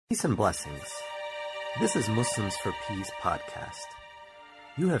Peace and blessings. This is Muslims for Peace podcast.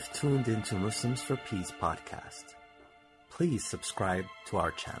 You have tuned into Muslims for Peace podcast. Please subscribe to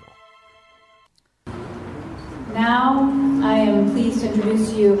our channel. Now, I am pleased to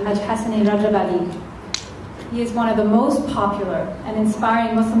introduce to you Hajj Hassanain Rajabali. He is one of the most popular and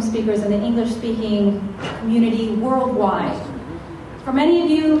inspiring Muslim speakers in the English-speaking community worldwide. For many of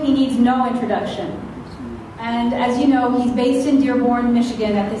you, he needs no introduction. And as you know, he's based in Dearborn,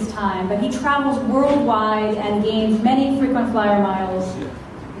 Michigan at this time, but he travels worldwide and gains many frequent flyer miles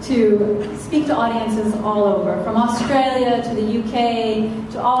to speak to audiences all over, from Australia to the UK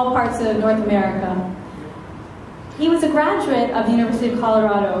to all parts of North America. He was a graduate of the University of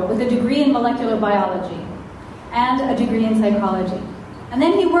Colorado with a degree in molecular biology and a degree in psychology. And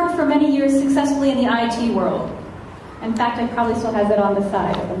then he worked for many years successfully in the IT world. In fact, I probably still has it on the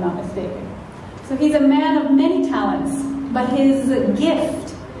side, if I'm not mistaken. So he's a man of many talents, but his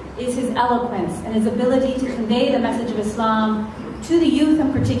gift is his eloquence and his ability to convey the message of Islam to the youth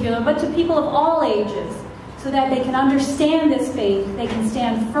in particular, but to people of all ages, so that they can understand this faith, they can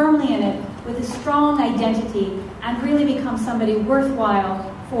stand firmly in it with a strong identity and really become somebody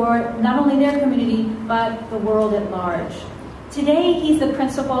worthwhile for not only their community, but the world at large. Today, he's the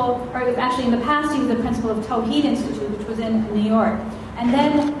principal, or actually in the past, he was the principal of Tawheed Institute, which was in New York. And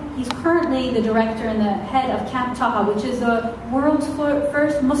then he's currently the director and the head of Camp Taha, which is the world's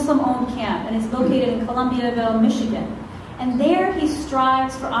first Muslim-owned camp, and it's located in Columbiaville, Michigan. And there he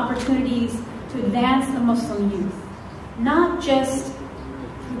strives for opportunities to advance the Muslim youth, not just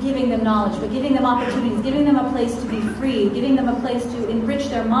giving them knowledge, but giving them opportunities, giving them a place to be free, giving them a place to enrich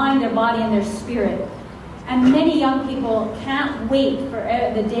their mind, their body, and their spirit. And many young people can't wait for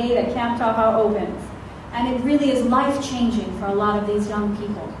the day that Camp Taha opens. And it really is life-changing for a lot of these young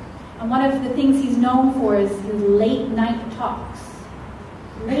people. And one of the things he's known for is his late-night talks.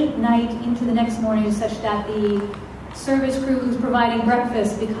 Late night into the next morning, such that the service crew who's providing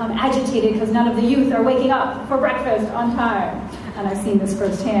breakfast become agitated because none of the youth are waking up for breakfast on time. And I've seen this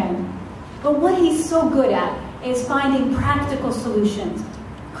firsthand. But what he's so good at is finding practical solutions,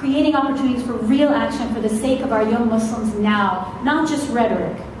 creating opportunities for real action for the sake of our young Muslims now, not just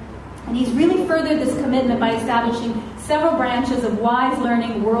rhetoric. And he's really furthered this commitment by establishing several branches of Wise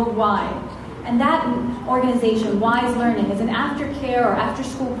Learning worldwide. And that organization, Wise Learning, is an aftercare or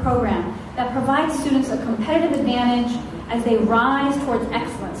after-school program that provides students a competitive advantage as they rise towards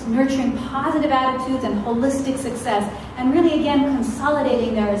excellence, nurturing positive attitudes and holistic success, and really, again,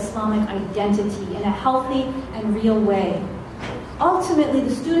 consolidating their Islamic identity in a healthy and real way. Ultimately,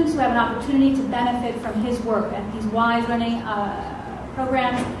 the students who have an opportunity to benefit from his work at these Wise Learning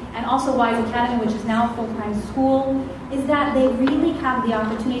programs, and also Wise Academy, which is now a full-time school, is that they really have the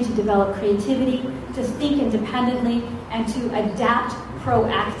opportunity to develop creativity, to think independently, and to adapt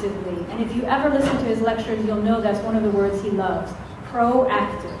proactively. And if you ever listen to his lectures, you'll know that's one of the words he loves,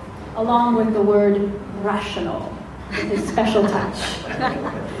 proactive, along with the word rational, with his special touch.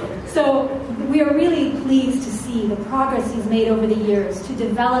 So we are really pleased to see the progress he's made over the years to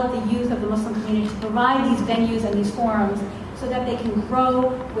develop the youth of the Muslim community, to provide these venues and these forums so that they can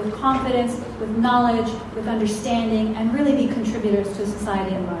grow with confidence, with knowledge, with understanding, and really be contributors to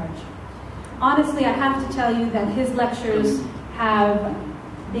society at large. Honestly, I have to tell you that his lectures have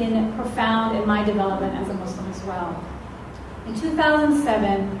been profound in my development as a Muslim as well. In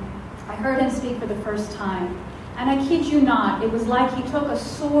 2007, I heard him speak for the first time. And I kid you not, it was like he took a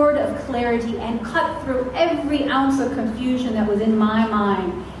sword of clarity and cut through every ounce of confusion that was in my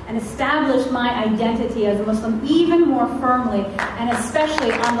mind and established my identity as a Muslim even more firmly, and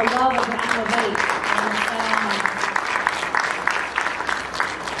especially on the love of the Ahlul Bayt.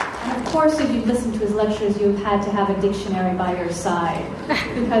 And of course, if you've listened to his lectures, you've had to have a dictionary by your side,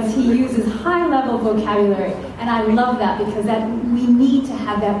 because he uses high-level vocabulary, and I love that, because we need to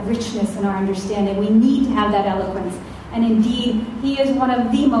have that richness in our understanding. We need to have that eloquence. And indeed, he is one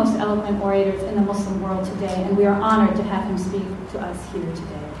of the most eloquent orators in the Muslim world today, and we are honored to have him speak to us here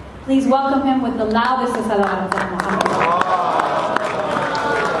today. Please welcome him with the loudest of salawat on Muhammad.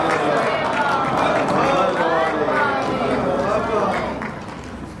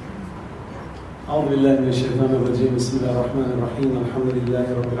 أعوذ بالله من الشيطان الرجيم بسم الله الرحمن الرحيم الحمد لله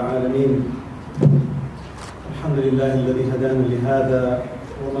رب العالمين الحمد لله الذي هدانا لهذا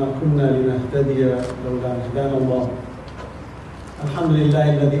وما كنا لنهتدي لولا أن هدانا الله الحمد لله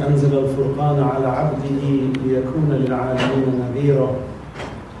الذي أنزل الفرقان على عبده ليكون للعالمين نذيرا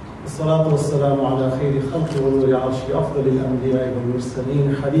الصلاة والسلام على خير خلق ونور عرش أفضل الأنبياء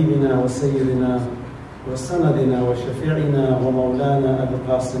والمرسلين حبيبنا وسيدنا وسندنا وشفيعنا ومولانا أبي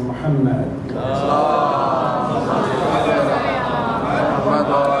القاسم محمد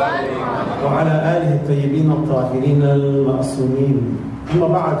وعلى آله الطيبين الطاهرين المعصومين. أما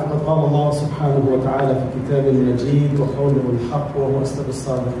بعد، فقد قال الله سبحانه وتعالى في كتاب المجيد وقوله الحق وهو أصدق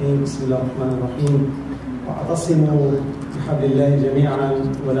الصادقين. بسم الله الرحمن الرحيم. واعتصموا بحبل الله جميعا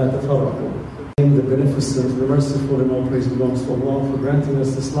ولا تفرقوا. The beneficent, the merciful, and all praise belongs to Allah for granting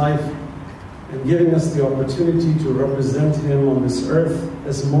us this life and giving us the opportunity to represent Him on this earth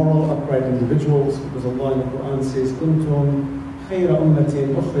as moral, upright individuals, because Allah in the Quran says, كنتم خير أمة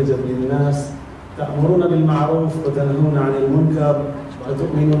أخرجت للناس تأمرون بالمعروف وتنهون عن المنكر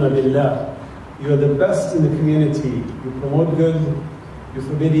وتؤمنون بالله. You are the best in the community. You promote good, you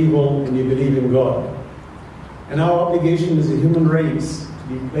forbid evil, and you believe in God. And our obligation as a human race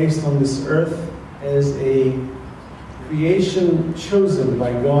to be placed on this earth as a creation chosen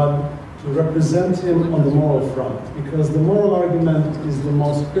by God to represent Him on the moral front, because the moral argument is the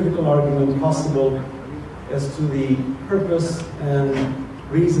most critical argument possible as to the purpose and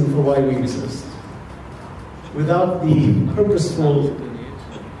reason for why we exist. Without the purposeful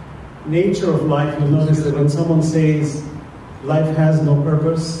nature of life, you'll notice that when someone says life has no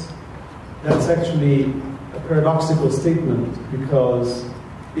purpose, that's actually a paradoxical statement, because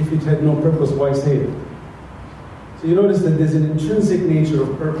if it had no purpose, why say it? So you notice that there's an intrinsic nature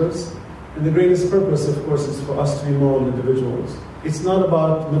of purpose, and the greatest purpose, of course, is for us to be moral individuals. It's not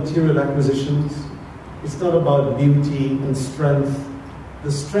about material acquisitions. It's not about beauty and strength.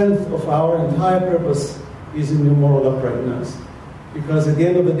 The strength of our entire purpose is in the moral uprightness, because at the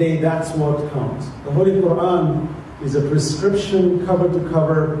end of the day, that's what counts. The Holy Quran is a prescription cover to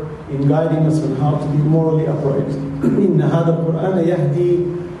cover in guiding us on how to be morally upright. إِنَّ هَذَا الْقُرْآنَ يَهْدِي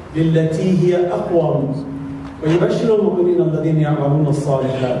لِلَّتِي هِيَ أَقْوَمُ وَيُبَشِّرُ الْمُؤْمِنِينَ الَّذِينَ يَعْمَلُونَ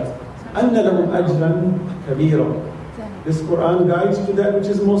الصَّالِحَاتِ أَنَّ لَهُمْ أَجْرًا كَبِيرًا. This Quran guides you to that which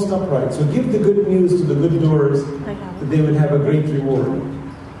is most upright. So give the good news to the good doers that they will have a great reward.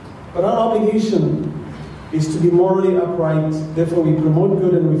 But our obligation is to be morally upright. Therefore we promote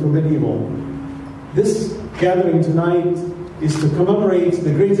good and we forbid evil. This gathering tonight is to commemorate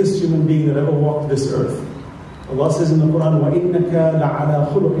the greatest human being that ever walked this earth. Allah says in the Quran, وَإِنَّكَ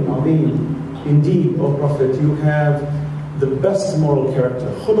لَعَلَى خُلُقٍ عَظِيمٍ. Indeed, O Prophet, you have the best moral character.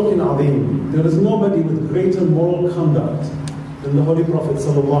 خُلُقٍ عَظِيمٍ. There is nobody with greater moral conduct than the Holy Prophet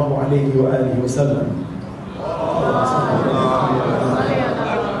sallallahu alayhi wa alihi wa sallam.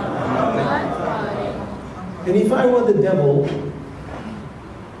 And if I were the devil,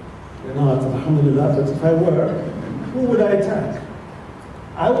 you're not, alhamdulillah, but if I were, who would I attack?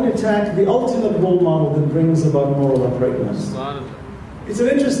 I would attack the ultimate role model that brings about moral uprightness. It's an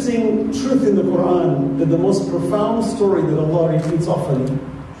interesting truth in the Quran that the most profound story that Allah repeats often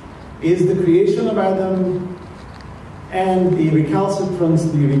is the creation of Adam and the recalcitrance,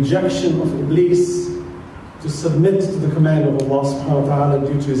 the rejection of Iblis to submit to the command of Allah subhanahu wa ta'ala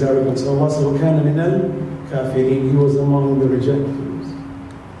due to his arrogance. Allah says, وَكَانَ مِنَ الْكَافِرِينَ. He was among the rejectors.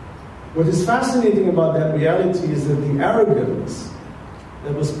 What is fascinating about that reality is that the arrogance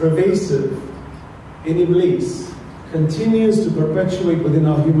that was pervasive in Iblis continues to perpetuate within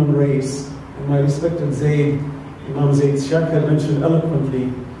our human race. And my respected Imam Zayd Shakir mentioned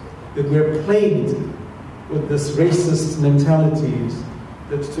eloquently that we're plagued with this racist mentalities,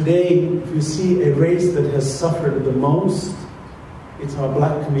 that today, if you see a race that has suffered the most, it's our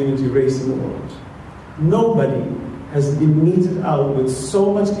black community race in the world. Nobody has been meted out with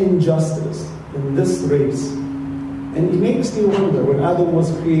so much injustice in this race. And it makes me wonder, when Adam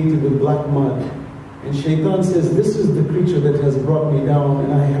was created with black mud, and Shaitan says, this is the creature that has brought me down,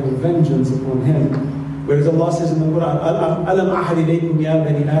 and I have a vengeance upon him. Whereas Allah says in the Quran, أَلَمْ أَحَدِ إِلَيْكُمْ يَا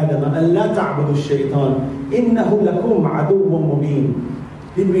بَنِي آدَمَ أَنْ لَا تَعْبُدُوا الشَّيْطَانِ إِنَّهُ لَكُمْ عَدُوٌّ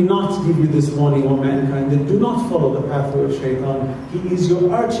مُبِينٌ. Did we not give you this warning, O mankind, that do not follow the pathway of Shaitan? He is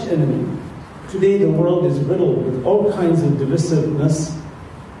your arch enemy. Today the world is riddled with all kinds of divisiveness.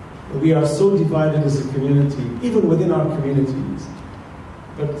 We are so divided as a community, even within our communities.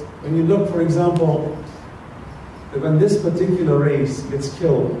 But when you look, for example, that when this particular race gets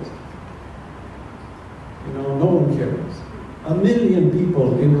killed, no one cares. 1 million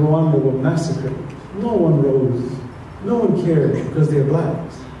people in Rwanda were massacred. No one rose. No one cared because they're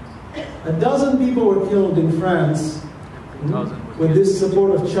blacks. 12 people were killed in France with this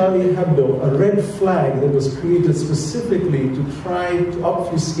support of Charlie Hebdo, a red flag that was created specifically to try to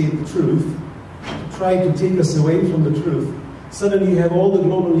obfuscate the truth, to try to take us away from the truth. Suddenly you have all the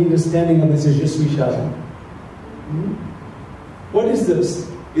global leaders standing up and say, Je suis Shia. What is this?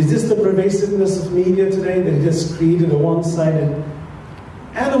 Is this the pervasiveness of media today that has created a one-sided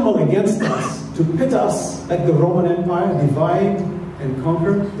animal against us to pit us like the Roman Empire, divide and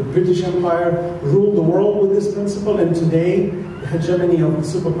conquer? The British Empire ruled the world with this principle, and today the hegemony of the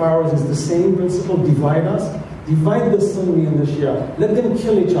superpowers is the same principle: divide us, divide the Sunni and the Shia, let them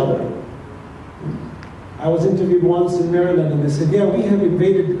kill each other. I was interviewed once in Maryland, and they said, yeah, we have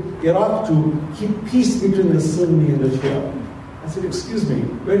invaded Iraq to keep peace between the Sunni and the Shia. I said, excuse me,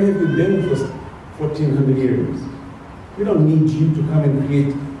 where have you been for 1400 years? We don't need you to come and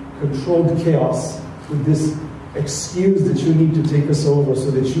create controlled chaos with this excuse that you need to take us over so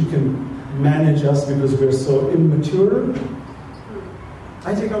that you can manage us because we're so immature.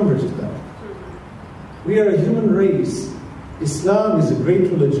 I take umbrage with that. We are a human race. Islam is a great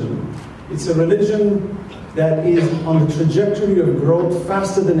religion. It's a religion that is on the trajectory of growth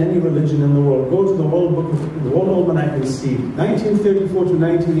faster than any religion in the world. Go to the World Almanac and see. 1934 to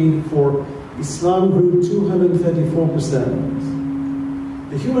 1984, Islam grew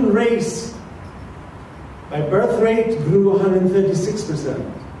 234%. The human race, by birth rate, grew 136%.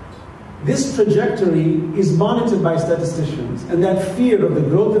 This trajectory is monitored by statisticians, and that fear of the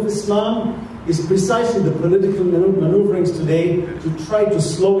growth of Islam is precisely the political maneuverings today to try to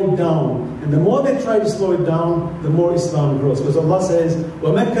slow it down. And the more they try to slow it down, the more Islam grows. Because Allah says,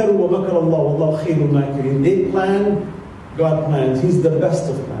 وَمَكَرُوا وَمَكَرَ اللَّهُ وَاللَّهُ خَيْرُ الْمَاكِرِينَ. They plan, God plans. He's the best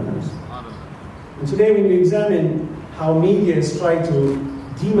of planners. And today when we examine how media is trying to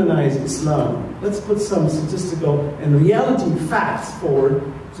demonize Islam, let's put some statistical and reality facts forward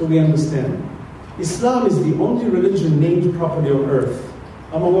so we understand. Islam is the only religion named properly on earth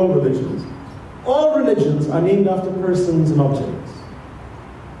among all religions. All religions are named after persons and objects.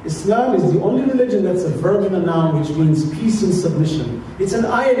 Islam is the only religion that's a verb and a noun, which means peace and submission. It's an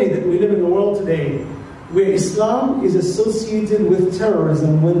irony that we live in a world today where Islam is associated with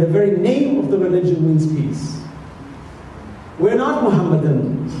terrorism when the very name of the religion means peace. We're not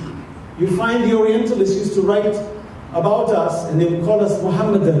Muhammadans. You find the Orientalists used to write about us and they would call us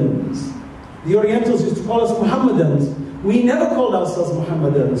Muhammadans. The Orientals used to call us Muhammadans. We never called ourselves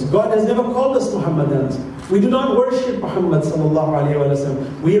Muhammadans. God has never called us Muhammadans. We do not worship Muhammad sallallahu alayhi wa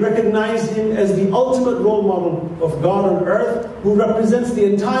sallam. We recognize him as the ultimate role model of God on earth, who represents the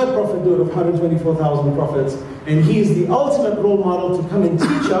entire prophethood of 124,000 prophets. And he is the ultimate role model to come and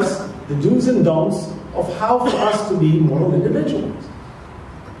teach us the do's and don'ts of how for us to be moral individuals.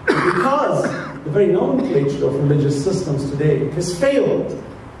 Because the very nomenclature of religious systems today has failed.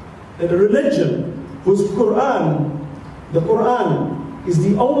 That a religion whose the Quran is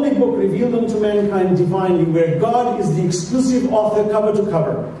the only book revealed unto mankind divinely, where God is the exclusive author cover to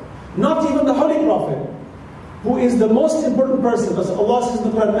cover. Not even the Holy Prophet, who is the most important person, as Allah says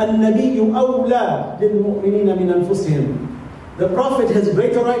in the Quran, "An-Nabiyyu awla lil-mu'minina min anfusihim." The Prophet has a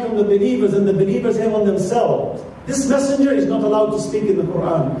greater right on the believers than the believers have on themselves. This messenger is not allowed to speak in the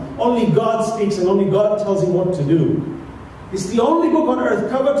Quran. Only God speaks and only God tells him what to do. It's the only book on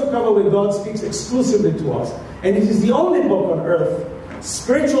earth, cover to cover, where God speaks exclusively to us. And it is the only book on earth,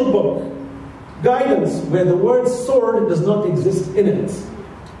 spiritual book, guidance, where the word sword does not exist in it.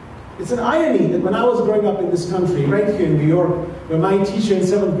 It's an irony that when I was growing up in this country, right here in New York, where my teacher in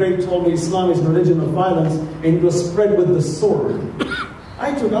 7th grade told me Islam is a religion of violence, and it was spread with the sword.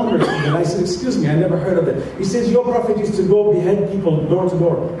 I took umbrage with it, and I said, excuse me, I never heard of it. He says, your prophet used to go behead people door to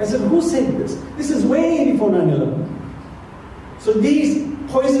door. I said, who said this? This is way before 9/11. So these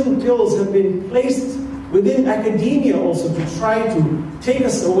poison pills have been placed within academia also to try to take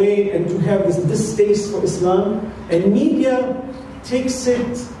us away and to have this distaste for Islam. And media takes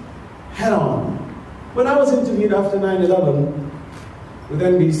it head on. When I was interviewed after 9/11 with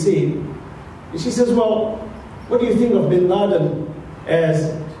NBC, she says, well, what do you think of bin Laden as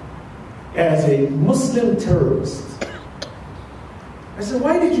a Muslim terrorist? I said,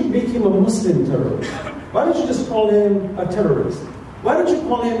 why did you make him a Muslim terrorist? Why don't you just call him a terrorist? Why don't you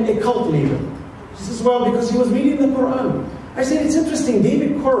call him a cult leader? She says, well, because he was reading the Quran. I said, it's interesting,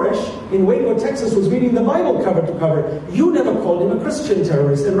 David Koresh in Waco, Texas was reading the Bible cover to cover. You never called him a Christian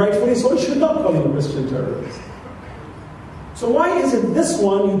terrorist, and rightfully so, you should not call him a Christian terrorist. So why is it this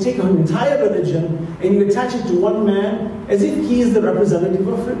one, you take an entire religion and you attach it to one man as if he is the representative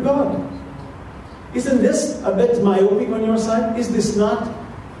of God? Isn't this a bit myopic on your side? Is this not?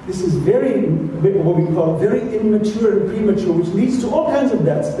 This is very, what we call very immature and premature, which leads to all kinds of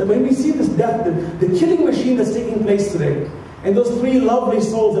deaths. That when we see this death, the killing machine that's taking place today, and those 3 lovely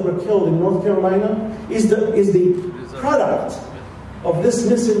souls that were killed in North Carolina, is the product of this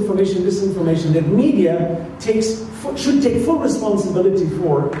misinformation, disinformation that media should take full responsibility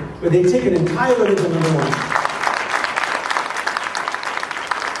for, where they take an entire religion under one.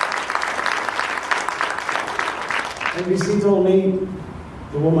 NBC told me,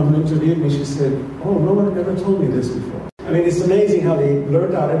 the woman who interviewed me, she said, oh, no one ever told me this before. I mean, it's amazing how they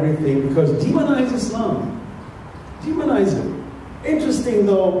blurt out everything, because demonize Islam. Demonize it. Interesting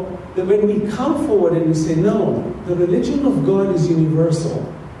though, that when we come forward and we say, no, the religion of God is universal.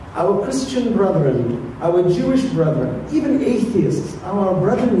 Our Christian brethren, our Jewish brethren, even atheists are our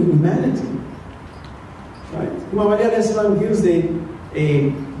brethren in humanity. Right? Imam Ali alayhi salam gives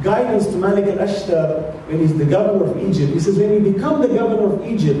a guidance to Malik al-Ashtar when he's the governor of Egypt. He says, when you become the governor of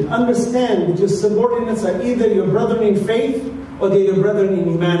Egypt, understand that your subordinates are either your brethren in faith or they're your brethren in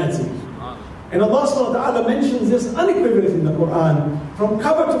humanity. And Allah subhanahu wa ta'ala mentions this unequivocally in the Quran, from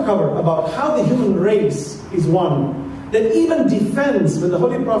cover to cover, about how the human race is one. That even defense, when the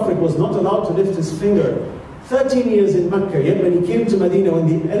Holy Prophet was not allowed to lift his finger, 13 years in Mecca, yet when he came to Medina, when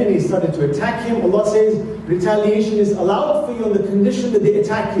the enemy started to attack him, Allah says, retaliation is allowed for you on the condition that they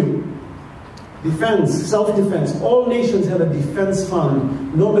attack you. Defense, self-defense. All nations have a defense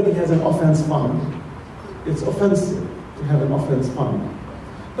fund. Nobody has an offense fund. It's offensive to have an offense fund.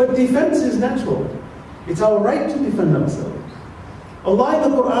 But defense is natural. It's our right to defend ourselves. Allah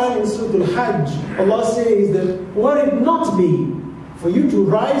in the Quran, in Surah Al-Hajj, Allah says that were it not be for you to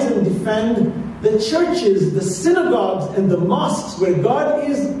rise and defend the churches, the synagogues, and the mosques where God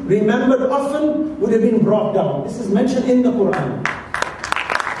is remembered often, would have been brought down. This is mentioned in the Quran.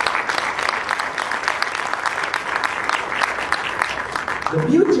 The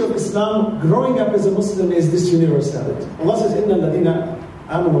beauty of Islam, growing up as a Muslim, is this universality. Allah says, إِنَّ الَّذِينَ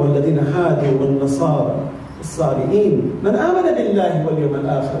آمَنُوا وَالَّذِينَ هَادُوا وَالنَّصَارَى الصالحين من آمن بالله واليوم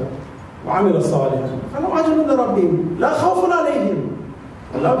الآخر وعمل صالحا فلهم أجر عند ربهم لا خوف عليهم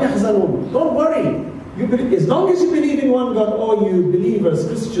ولا هم يحزنون. Don't worry. You believe, as long as you believe in one God, all you believers,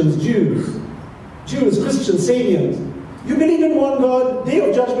 Christians, Jews, Christians, Sabians, you believe in one God, day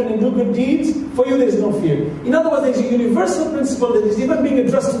of judgment, and do good deeds, for you there is no fear. In other words, there is a universal principle that is even being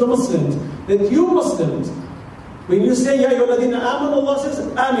addressed to the Muslims, that you Muslims, when you say, Ya ayyuhalladhina amanu, Allah says,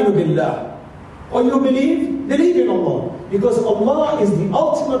 Aminu billah. Or you believe in Allah. Because Allah is the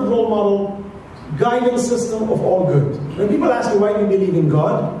ultimate role model, guidance system of all good. When people ask me, why do you believe in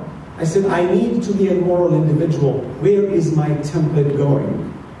God? I said, I need to be a moral individual. Where is my template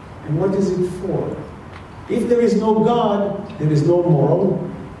going? And what is it for? If there is no God, there is no moral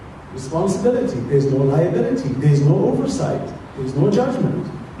responsibility. There is no liability. There is no oversight. There is no judgment.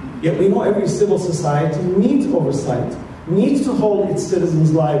 Yet we know every civil society needs oversight, needs to hold its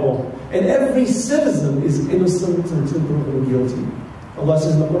citizens liable. And every citizen is innocent until proven guilty. Allah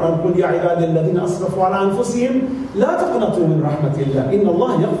says in the Quran, قُلْ يَا عِبَادِ الَّذِينَ أَسْرَفُوا عَلَىٰ أَنفُسِهِمْ لَا تَقْنَطُوا مِنْ رَحْمَةِ اللَّهِ إِنَّ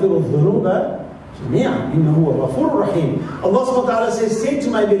اللَّهَ يَغْفِرُ الذُّنُوبَ جَمِيعًا إِنَّهُ هُوَ الْغَفُورُ الرَّحِيمُ. Allah subhanahu wa ta'ala says, say to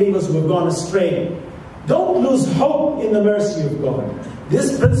my believers who have gone astray, don't lose hope in the mercy of God.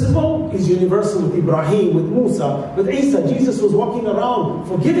 This principle is universal with Ibrahim, with Musa, with Isa. Jesus was walking around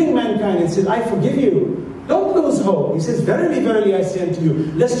forgiving mankind and said, I forgive you. Don't lose hope. He says, verily, verily, I say unto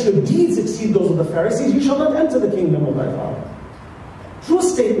you, lest your deeds exceed those of the Pharisees, you shall not enter the kingdom of thy Father. True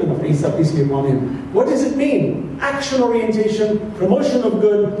statement of Isa, peace be upon him. What does it mean? Action orientation, promotion of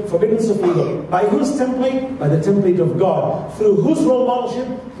good, forbiddance of evil. By whose template? By the template of God. Through whose role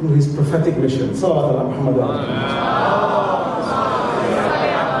modelship? Through his prophetic mission. Salawat ala Muhammad.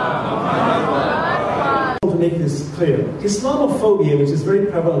 To make this clear, Islamophobia, which is very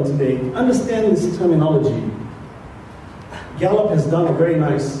prevalent today, understand this terminology. Gallup has done a very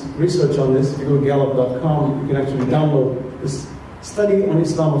nice research on this. If you go to gallup.com, you can actually download this study on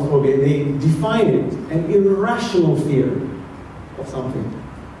Islamophobia. They define it, an irrational fear of something.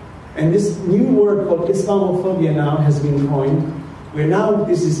 And this new word called Islamophobia now has been coined, where now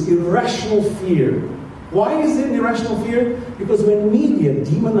this is irrational fear. Why is it an irrational fear? Because when media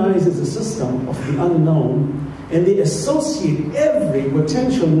demonizes a system of the unknown, and they associate every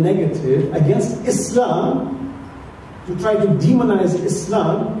potential negative against Islam, to try to demonize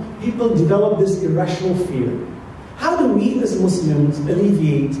Islam, people develop this irrational fear. How do we as Muslims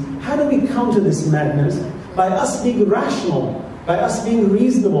alleviate, how do we counter this madness? By us being rational, by us being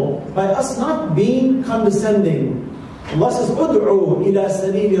reasonable, by us not being condescending. Allah says, "Ud'u ila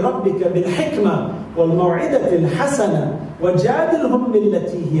sabili rabbika bil hikmah wal maw'idati al hasana wajadilhum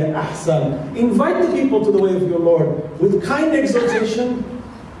billati hiya ahsan." Invite the people to the way of your Lord with kind exhortation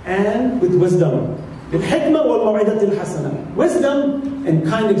and with wisdom. Bil hikmah wal maw'idati al hasana. Wisdom and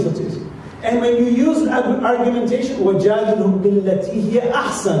kind exhortation. And when you use argumentation, وَجَادِلْهُمْ بِالَّتِي هِيَ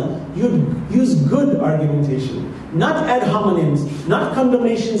أَحْسَنُ, you use good argumentation. Not ad hominems, not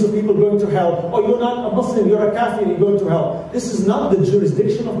condemnations of people going to hell. Oh, you're not a Muslim, you're a kafir, you're going to hell. This is not the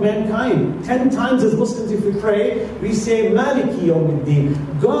jurisdiction of mankind. 10 times as Muslims, if we pray, we say, Maliki yawmiddin.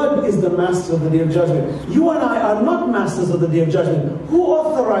 God is the master of the day of judgment. You and I are not masters of the day of judgment. Who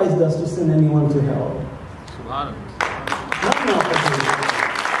authorized us to send anyone to hell? Not now.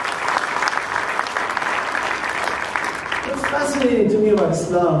 fascinating to me about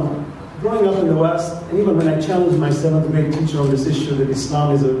Islam, growing up in the West, and even when I challenged my 7th grade teacher on this issue that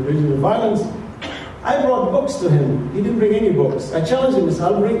Islam is a religion of violence, I brought books to him. He didn't bring any books. I challenged him.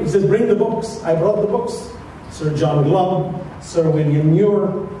 He says, bring the books. I brought the books. Sir John Glove, Sir William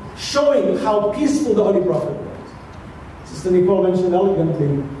Muir, showing how peaceful the Holy Prophet was. Sister Nicole mentioned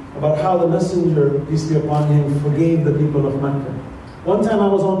elegantly about how the Messenger, peace be upon him, forgave the people of Mecca. One time I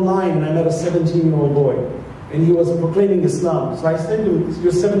was online and I met a 17-year-old boy, and he was proclaiming Islam. So I said to him,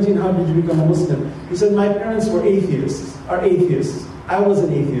 you're 17, how did you become a Muslim? He said, my parents were atheists. I was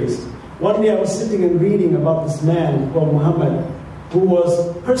an atheist. One day I was sitting and reading about this man called Muhammad, who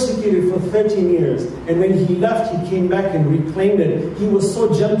was persecuted for 13 years. And when he left, he came back and reclaimed it. He was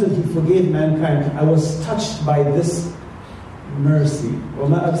so gentle, he forgave mankind. I was touched by this mercy.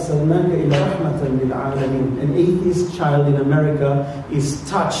 وَمَا أَرْسَلْنَاكَ إِلَّا رَحْمَةً لِلْعَالَمِينَ. An atheist child in America is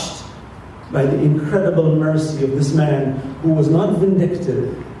touched by the incredible mercy of this man who was not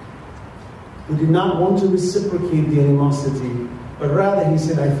vindictive, who did not want to reciprocate the animosity, but rather he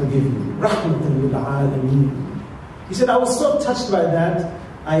said, I forgive you. رَحْمَةً لِلْعَالَمِينَ. He said, I was so touched by that,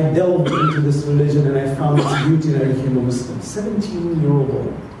 I delved into this religion and I found its beauty and I became a Muslim. 17-year-old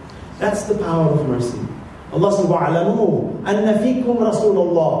boy. That's the power of mercy. Allah says, وَعْلَمُوا أَنَّ فِيكُمْ رَسُولَ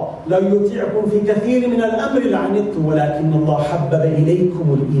اللَّهِ لَوْ يُطِعْكُمْ فِي كَثِيرٍ مِنَ الْأَمْرِ لَعَنِتُّمْ وَلَكِنَّ اللَّهَ حَبَّبَ إِلَيْكُمُ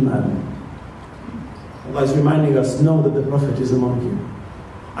الْإِيمَانَ. Allah is reminding us, know that the Prophet is among you.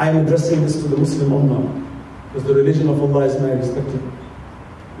 I am addressing this to the Muslim Ummah, because the religion of Allah is my respected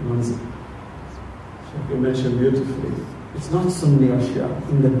ones. You mentioned beautifully. It's not Sunni or Shia.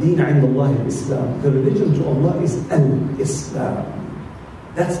 In the Deen عند الله Islam. The religion to Allah is Al-Islam.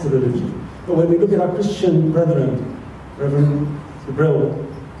 That's the religion. But when we look at our Christian brethren, Reverend Brill,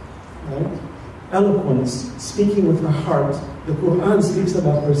 right? Eloquence, speaking with her heart, the Quran speaks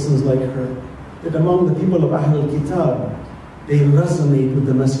about persons like her, that among the people of Ahlul Kitab, they resonate with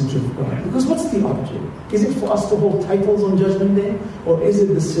the message of God. Because what's the object? Is it for us to hold titles on Judgment Day? Or is it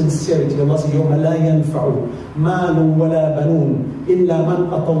the sincerity? Allah says, يَوْمَ لَا يَنْفَعُ مَالٌ وَلَا بَنُونَ إِلَّا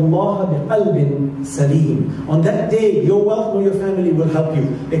مَنْ أَتَى اللَّهَ بِقَلْبٍ سَلِيمٍ. On that day, your wealth nor your family will help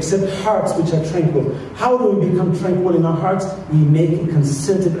you, except hearts which are tranquil. How do we become tranquil in our hearts? We make a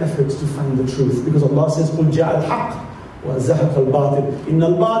concerted effort to find the truth. Because Allah says, قُلْ جَاءَ الْحَقِّ وَزَهَقَ الْبَاطِلِ إِنَّ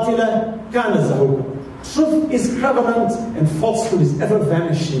الْبَاطِلَ كَانَ زَهُوقًا. Truth is prevalent and falsehood is ever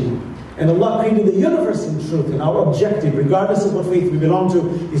vanishing. And Allah created the universe in truth, and our objective, regardless of what faith we belong to,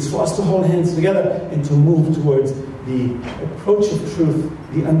 is for us to hold hands together and to move towards the approach of truth,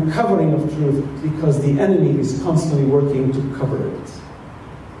 the uncovering of truth, because the enemy is constantly working to cover it.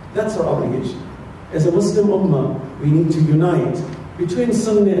 That's our obligation. As a Muslim Ummah, we need to unite. Between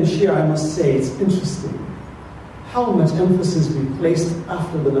Sunni and Shia, I must say, it's interesting how much emphasis we placed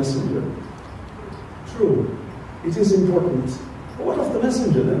after the Messenger. True, it is important. But what of the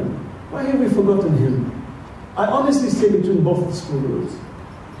Messenger then? Why have we forgotten him? I honestly say between both the school groups,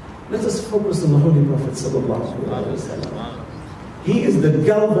 let us focus on the Holy Prophet sallallahu alaihi wasallam. He is the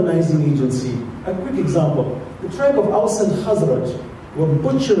galvanizing agency. A quick example, the tribe of Aus and Khazraj were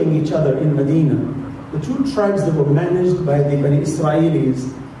butchering each other in Medina. The two tribes that were managed by the Bani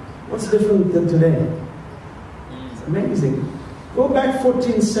Israelis. What's different than today? It's amazing. Go back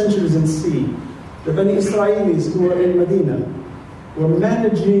 14 centuries and see. The Bani Israelis who were in Medina were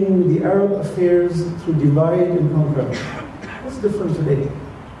managing the Arab affairs through divide and conquer. What's different today?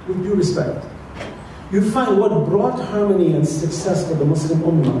 With due respect. You find what brought harmony and success for the Muslim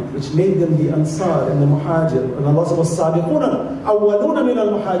Ummah, which made them the Ansar and the Muhajir. And Allah says, وَالصَّابِقُونَ أَوَّلُونَ مِنَ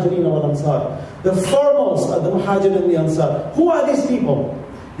الْمُحَاجِرِينَ وَالْأَنصَارِ. The foremost are the Muhajir and the Ansar. Who are these people?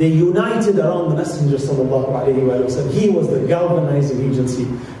 They united around the Messenger sallallahu alayhi wa sallam. He was the galvanizing agency,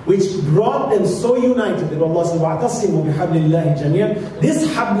 which brought them so united that Allah says, وَاعْتَصِمُوا بِحَبْلِ اللَّهِ جَمِيعًا. This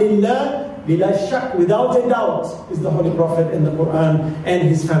hablillah, bila shak, without a doubt, is the Holy Prophet and the Quran and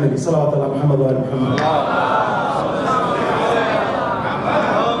his family. Salawat ala Muhammad wa ala Muhammad.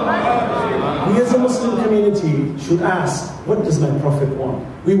 We as a Muslim community should ask, what does my Prophet want?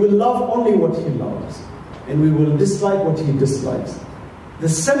 We will love only what he loves, and we will dislike what he dislikes. The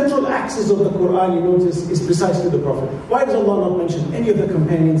central axis of the Quran, you notice, is precisely the Prophet. Why does Allah not mention any of the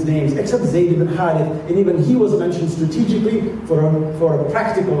companions' names, except Zayd ibn Harith, and even he was mentioned strategically for a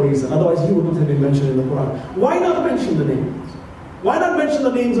practical reason. Otherwise, he would not have been mentioned in the Quran. Why not mention the names? Why not mention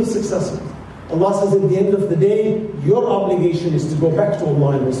the names of successors? Allah says at the end of the day, your obligation is to go back to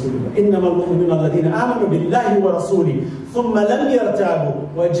Allah and Rasulullah. إِنَّمَا الْمُؤْمِنُونَ الَّذِينَ آمَنُوا بِاللَّهِ وَرَسُولِهِ ثُمَّ لَمْ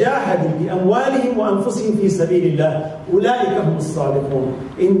يَرْتَابُوا وَجَاهَدُوا بِأَمْوَالِهِمْ وَأَنفُسِهِمْ فِي سَبِيلِ اللَّهِ أُولَٰئِكَ هُمُ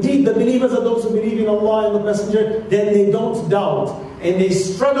الصَّادِقُونَ. Indeed, the believers are those who believe in Allah and the Messenger, then they don't doubt, and they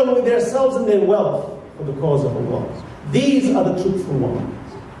struggle with themselves and their wealth for the cause of Allah. These are the truthful ones.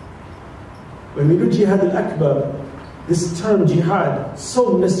 When we do Jihad al-Akbar, this term jihad,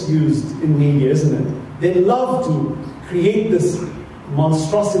 so misused in media, isn't it? They love to create this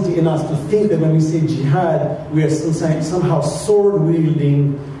monstrosity in us to think that when we say jihad, we are somehow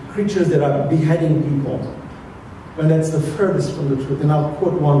sword-wielding creatures that are beheading people. But that's the furthest from the truth. And I'll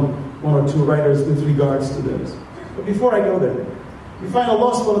quote one or two writers with regards to this. But before I go there, we find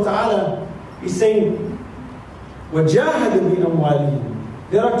Allah subhanahu wa ta'ala is saying, وَجَاهَدُ بِأَمْوَالِهِمْ.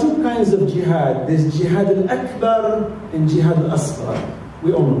 There are two kinds of jihad. There's jihad al-akbar and jihad al-asghar.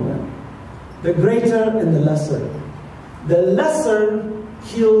 We all know that. The greater and the lesser. The lesser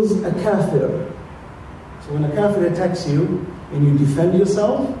kills a kafir. So when a kafir attacks you, and you defend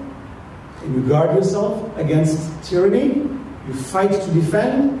yourself, and you guard yourself against tyranny, you fight to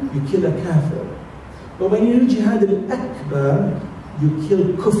defend, you kill a kafir. But when you do jihad al-akbar, you kill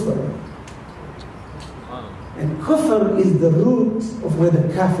kufr. And kufr is the root of where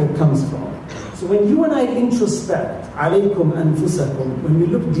the kafir comes from. So when you and I introspect, alaykum anfusakum, when we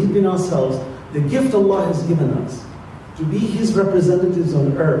look deep in ourselves, the gift Allah has given us to be His representatives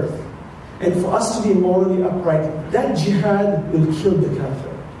on earth, and for us to be morally upright, that jihad will kill the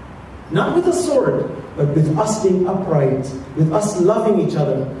kafir. Not with a sword, but with us being upright, with us loving each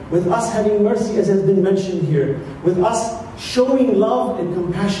other, with us having mercy, as has been mentioned here, with us showing love and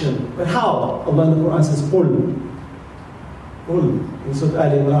compassion. But how? Allah in the Quran says, قُلْ in Surah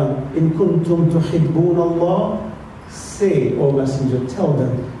Al Imran, إِن كُنْتُمْ تُحِبُّونَ اللَّهِ. Say, O Messenger, tell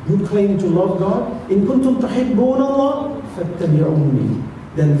them, you claim to love God? إِن كُنْتُمْ تُحِبُّونَ اللَّهِ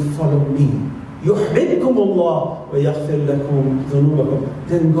فَاتَّبِعُونِي. Then follow me. يُحْبِبْكُمُ اللَّهِ وَيَغْفِرْ لَكُمْ ذُنُوبَكُمْ.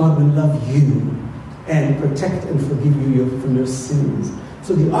 Then God will love you and protect and forgive you from your sins.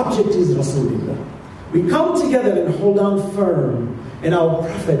 So the object is Rasulullah. We come together and hold on firm in our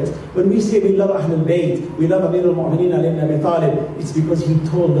Prophet. When we say we love Ahlul Bayt, we love Amir al-Mu'mineen Ali ibn Abi Talib, it's because he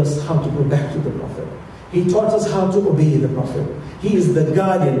told us how to go back to the Prophet. He taught us how to obey the Prophet. He is the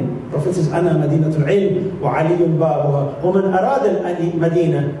guardian. The Prophet says, أَنَا مَدِينَةُ الْعِلْمِ وَعَلِيٌّ بَابُهَا وَمَنْ أَرَادَ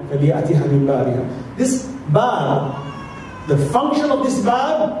الْمَدِينَةَ فَلْيَأْتِهَا مِنْ بَابِهَا. This bab, the function of this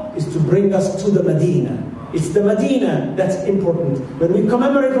bab is to bring us to the Medina. It's the Medina that's important. When we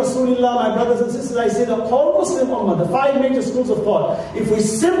commemorate Rasulullah, my brothers and sisters, I say the whole Muslim Ummah, the 5 major schools of thought, if we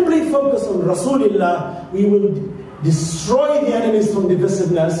simply focus on Rasulullah, we will destroy the enemies from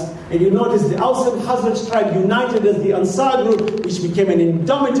divisiveness. And you notice the Aus and Khazraj tribe united as the Ansar group, which became an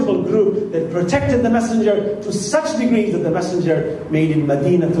indomitable group that protected the Messenger to such degrees that the Messenger made in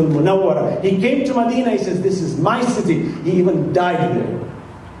Madinatul Munawwara. He came to Medina, he says, this is my city. He even died there.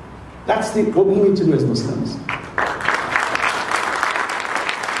 That's what we need to do as Muslims.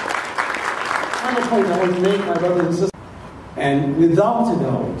 Final point I want to make, my brothers and sisters, and without a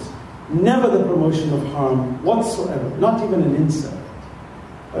doubt, never the promotion of harm whatsoever, not even an insult.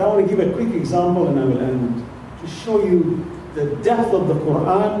 But I want to give a quick example and I will end, to show you the depth of the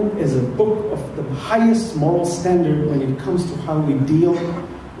Quran is a book of the highest moral standard when it comes to how we deal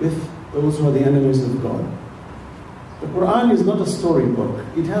with those who are the enemies of God. The Quran is not a storybook.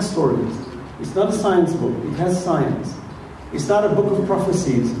 It has stories. It's not a science book. It has science. It's not a book of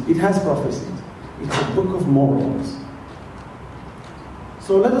prophecies. It has prophecies. It's a book of morals.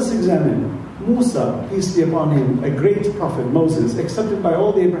 So let us examine Musa, peace be upon him, a great prophet, Moses, accepted by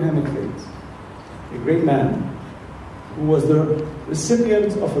all the Abrahamic faiths, a great man, who was the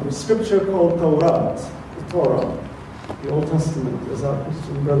recipient of a scripture called Torah, the Old Testament, as our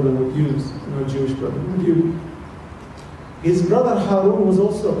Christian brethren would use, and our Jewish brethren would use. His brother Harun was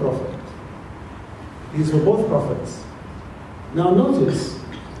also a prophet. These were both prophets. Now notice,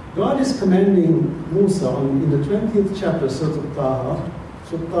 God is commanding Musa in the 20th chapter, Surah Taha,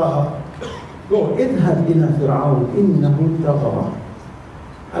 go, idhab ila Fir'aun, innahu tagha.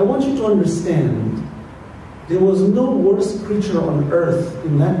 I want you to understand, there was no worse creature on earth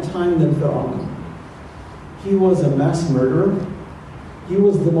in that time than Fir'aun. He was a mass murderer. He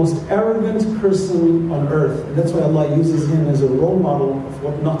was the most arrogant person on earth. And that's why Allah uses him as a role model of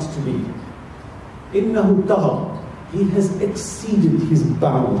what not to be. Innahu tagha. He has exceeded his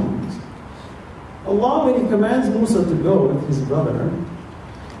bounds. Allah, when He commands Musa to go with his brother,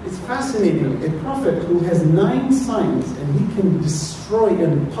 it's fascinating. A prophet who has 9 signs and he can destroy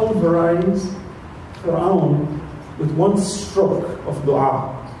and pulverize Fir'aun with one stroke of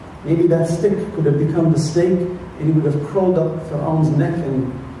dua. Maybe that stick could have become the stake and he would have crawled up Fir'aun's neck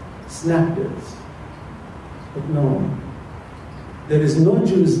and snapped it. But no. There is no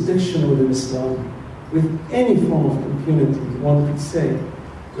jurisdiction within Islam with any form of impunity, one could say,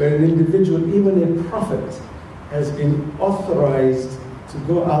 where an individual, even a prophet, has been authorized to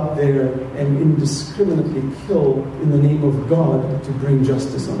go out there and indiscriminately kill in the name of God to bring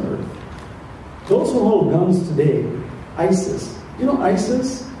justice on earth. Those who hold guns today, ISIS. You know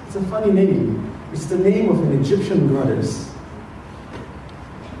ISIS? It's a funny name. It's the name of an Egyptian goddess.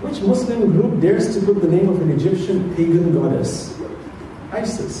 Which Muslim group dares to put the name of an Egyptian pagan goddess?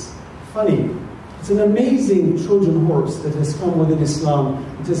 ISIS. Funny. It's an amazing Trojan horse that has come within Islam.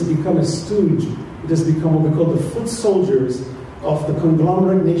 It has become a stooge. It has become what we call the foot soldiers of the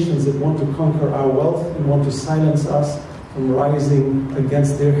conglomerate nations that want to conquer our wealth and want to silence us from rising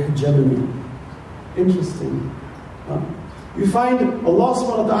against their hegemony. Interesting. You find Allah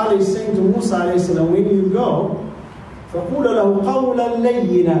subhanahu wa ta'ala is saying to Musa alayhi salam, when you go, فَقُولَ لَهُ قَوْلًا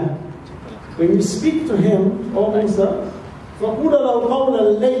لَيِّنًا. When you speak to him, O Musa, فَقُولَ لَهُ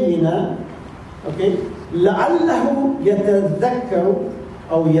قَوْلًا لَيِّنًا. Okay? لَعَلَّهُ يَتَذَكَّرُ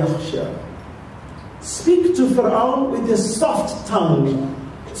أَوْ يَخْشَى. Speak to Pharaoh with a soft tongue.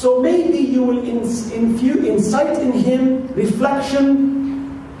 So maybe you will incite in him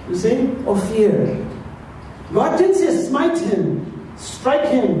reflection, you see, of fear. God didn't say smite him, strike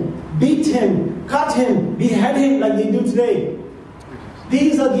him, beat him, cut him, behead him like they do today.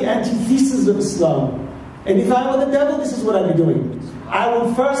 These are the antitheses of Islam. And if I were the devil, this is what I'd be doing. I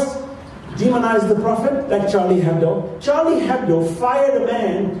will first demonize the Prophet, like Charlie Hebdo. Charlie Hebdo fired a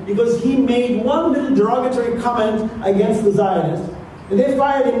man because he made one little derogatory comment against the Zionists. And they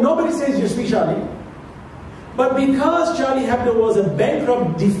fired him. Nobody says, "You speak Charlie." But because Charlie Hebdo was a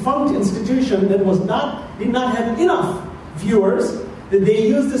bankrupt, defunct institution that did not have enough viewers, that they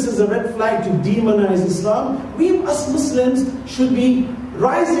used this as a red flag to demonize Islam, we as Muslims should be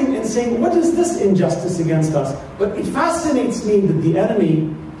rising and saying, what is this injustice against us? But it fascinates me that the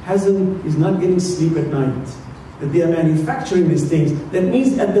enemy is not getting sleep at night, that they are manufacturing these things. That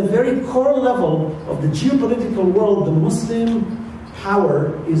means at the very core level of the geopolitical world, the Muslim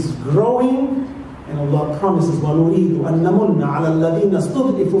power is growing, and Allah promises, وَنُرِيدُ أَن نَمُنَّ عَلَى الَّذِينَ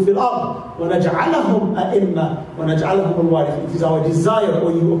اسْتُضْعِفُوا فِي الْأَرْضِ وَنَجْعَلَهُمْ أَئِمَّةً وَنَجْعَلَهُمُ الْوَارِثِينَ. It is our desire, O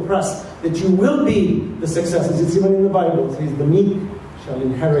you oppressed, that you will be the successors. It's even in the Bible. It says, the meek shall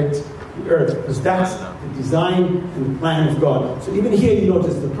inherit the earth, because that's the design and the plan of God. So even here you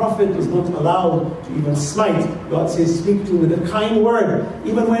notice the Prophet is not allowed to even smite. God says, speak to him with a kind word.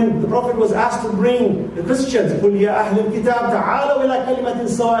 Even when the Prophet was asked to bring the Christians, قُلْ يَا أَهْلَ الْكِتَابِ تَعَالَوْا إِلَىٰ كَلِمَةٍ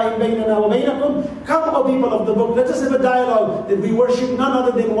سَوَاءٍ بَيْنَنَا وَبَيْنَكُمْ. Come, O people of the book, let us have a dialogue that we worship none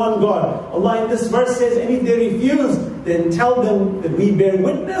other than one God. Allah in this verse says, and if they refuse, then tell them that we bear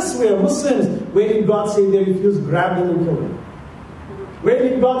witness, we are Muslims. Where did God say they refuse? Grab them and kill them. Where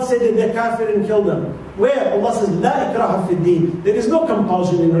did God say that they're kafir and kill them? Where? Allah says, لَا إِكْرَاهَ فِي الدِّينِ. There is no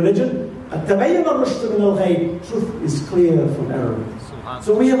compulsion in religion. التَّبَيَّنَ الرُّشْدُ مِنَ الْغَيِّ. Truth is clear from error.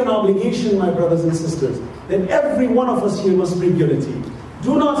 So we have an obligation, my brothers and sisters, that every one of us here must bring unity.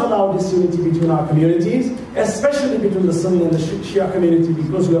 Do not allow disunity between our communities, especially between the Sunni and the Shia community,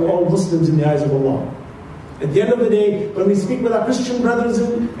 because we are all Muslims in the eyes of Allah. At the end of the day, when we speak with our Christian brothers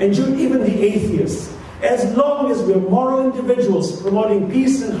and Jews, even the atheists, as long as we are moral individuals promoting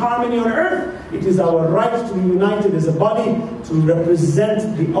peace and harmony on earth, it is our right to be united as a body to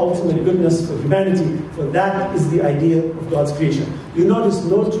represent the ultimate goodness for humanity. For that is the idea of God's creation. You notice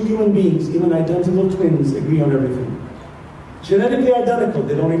no two human beings, even identical twins, agree on everything. Genetically identical,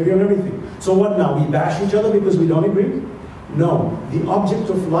 they don't agree on everything. So what now? We bash each other because we don't agree? No. The object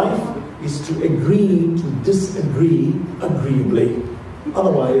of life is to agree to disagree agreeably.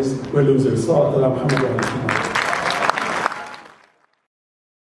 Otherwise, we're losers.